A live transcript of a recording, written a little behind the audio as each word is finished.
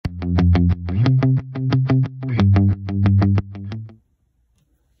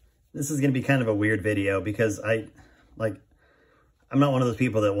This is going to be kind of a weird video because I'm not one of those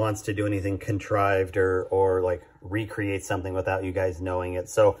people that wants to do anything contrived or like recreate something without you guys knowing it.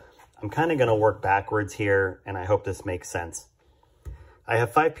 So I'm kind of going to work backwards here, and I hope this makes sense. I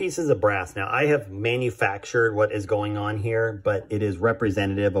have 5 pieces of brass. Now, I have manufactured what is going on here, but it is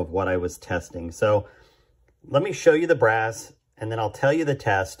representative of what I was testing. So let me show you the brass, and then I'll tell you the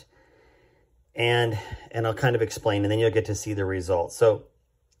test, and I'll kind of explain, and then you'll get to see the results. So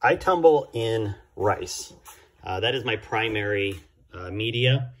I tumble in rice. That is my primary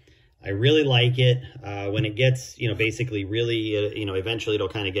media. I really like it. When it gets, basically really, eventually it'll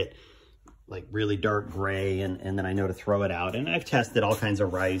kind of get like really dark gray, and then I know to throw it out. And I've tested all kinds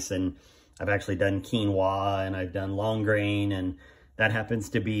of rice, and I've actually done quinoa, and I've done long grain, and that happens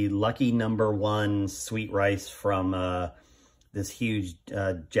to be lucky #1 sweet rice from this huge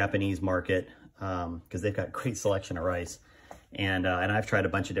Japanese market, because they've got great selection of rice. And I've tried a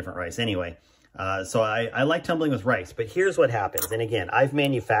bunch of different rice anyway. So I like tumbling with rice, but here's what happens. And again, I've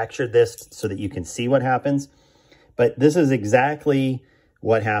manufactured this so that you can see what happens, but this is exactly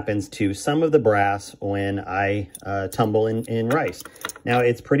what happens to some of the brass when I tumble in rice. Now,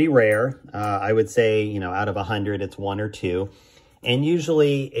 it's pretty rare. I would say, out of 100, it's 1 or 2. And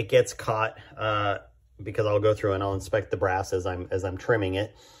usually it gets caught because I'll go through and I'll inspect the brass as I'm trimming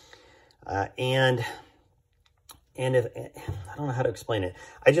it. And if, I don't know how to explain it.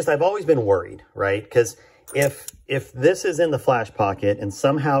 I've always been worried, right? Because if this is in the flash pocket and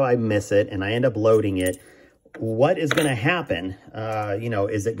somehow I miss it and I end up loading it, what is going to happen?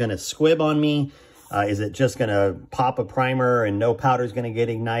 Is it going to squib on me? Is it just going to pop a primer and no powder is going to get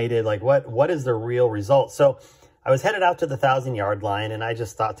ignited? Like what is the real result? So I was headed out to the 1,000-yard line, and I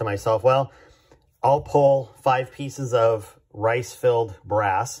just thought to myself, well, I'll pull 5 pieces of rice-filled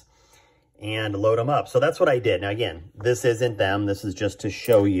brass and load them up. So that's what I did. Now, again, this isn't them. This is just to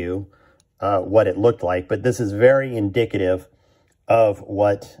show you what it looked like. But this is very indicative of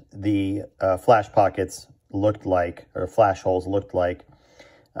what the flash pockets looked like, or flash holes looked like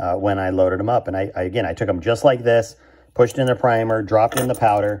when I loaded them up. And I took them just like this, pushed in the primer, dropped in the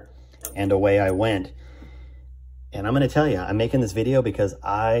powder, and away I went. And I'm going to tell you, I'm making this video because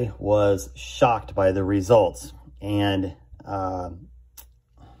I was shocked by the results. And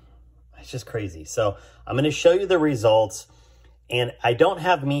it's just crazy. So I'm going to show you the results, and I don't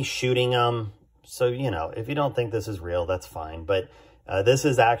have me shooting them. So, if you don't think this is real, that's fine. But this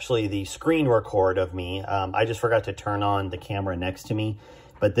is actually the screen record of me. I just forgot to turn on the camera next to me,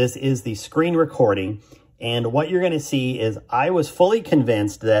 but this is the screen recording. And what you're going to see is I was fully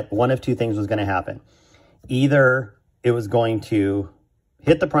convinced that one of 2 things was going to happen. Either it was going to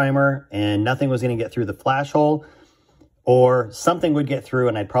hit the primer and nothing was going to get through the flash hole, or something would get through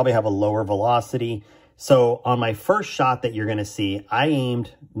and I'd probably have a lower velocity. So on my first shot that you're going to see, I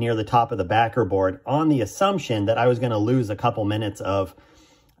aimed near the top of the backer board on the assumption that I was going to lose a couple minutes of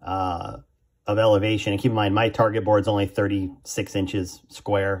elevation. And keep in mind, my target board's only 36 inches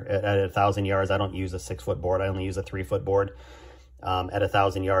square at 1,000 yards. I don't use a 6-foot board. I only use a 3-foot board at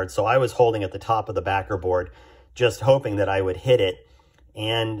 1,000 yards. So I was holding at the top of the backer board, just hoping that I would hit it.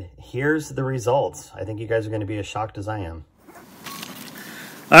 And here's the results. I think you guys are going to be as shocked as I am.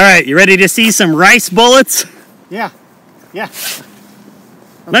 All right, you ready to see some rice bullets? Yeah.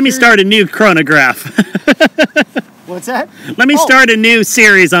 Let me start a new chronograph. What's that? Let me start a new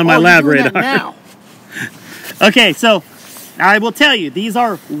series on my lab radar. Now. Okay, so I will tell you, these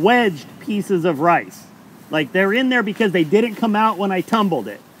are wedged pieces of rice. Like, they're in there because they didn't come out when I tumbled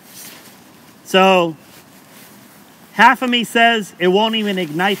it. So half of me says it won't even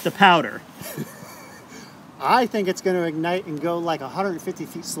ignite the powder. I think it's going to ignite and go like 150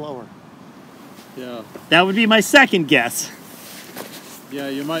 feet slower. Yeah. That would be my second guess. Yeah,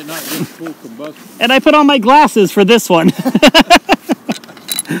 you might not get full combustion. And I put on my glasses for this one.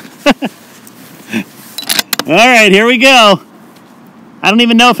 All right, here we go. I don't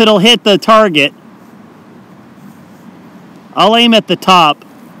even know if it'll hit the target. I'll aim at the top.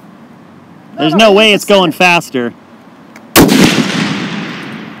 There's no way it's going faster.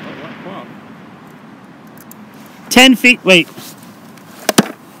 10 feet, wait.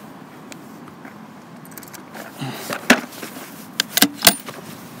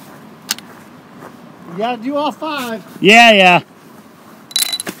 You gotta do all 5. Yeah.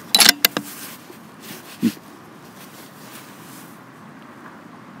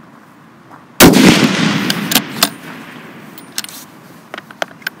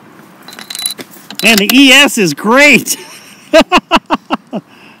 Man, the ES is great.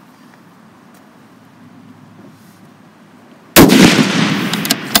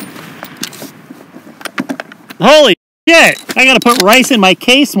 Holy Shit! I gotta put rice in my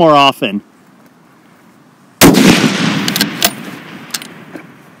case more often.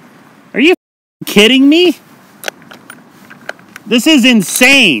 Are you kidding me? This is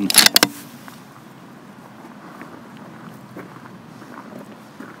insane.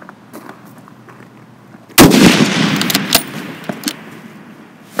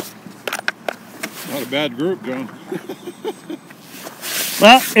 Not a bad group, John.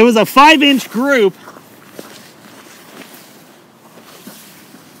 Well, it was a 5-inch group.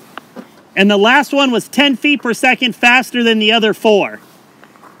 And the last one was 10 feet per second faster than the other 4.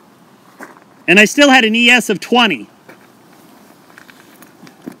 And I still had an ES of 20.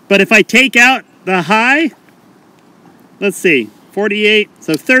 But if I take out the high, let's see, 48,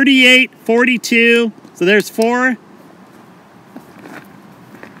 so 38, 42, so there's 4.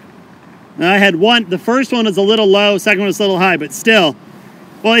 I had one, the first one was a little low, second one was a little high, but still.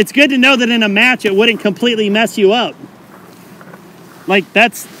 Well, it's good to know that in a match it wouldn't completely mess you up. Like,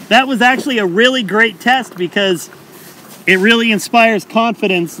 that was actually a really great test because it really inspires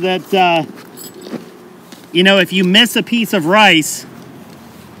confidence that, you know, if you miss a piece of rice,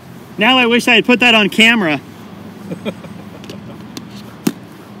 now I wish I had put that on camera.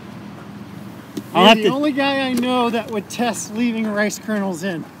 You're the only guy I know that would test leaving rice kernels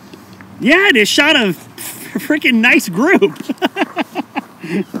in. Yeah, it shot a freaking nice group.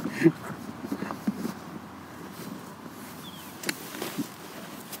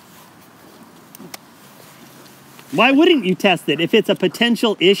 Why wouldn't you test it if it's a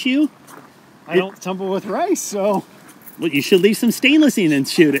potential issue? I don't tumble with rice, so... Well, you should leave some stainless in and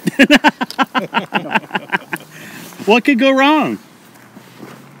shoot it. What could go wrong?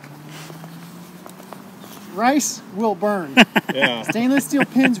 Rice will burn. Yeah. Stainless steel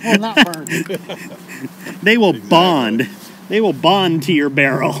pins will not burn. They will bond. They will bond to your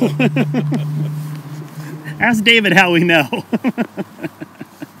barrel. Ask David how we know. Oh,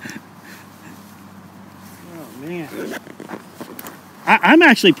 man. I'm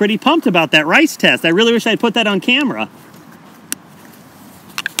actually pretty pumped about that rice test. I really wish I'd put that on camera.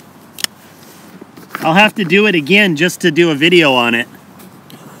 I'll have to do it again just to do a video on it.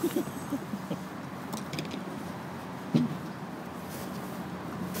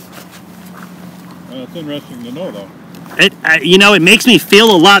 It's interesting to know, though. You know, it makes me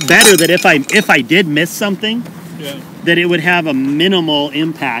feel a lot better that if I did miss something, Yeah. that it would have a minimal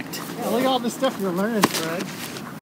impact. Yeah, look at all the stuff you're learning, Fred.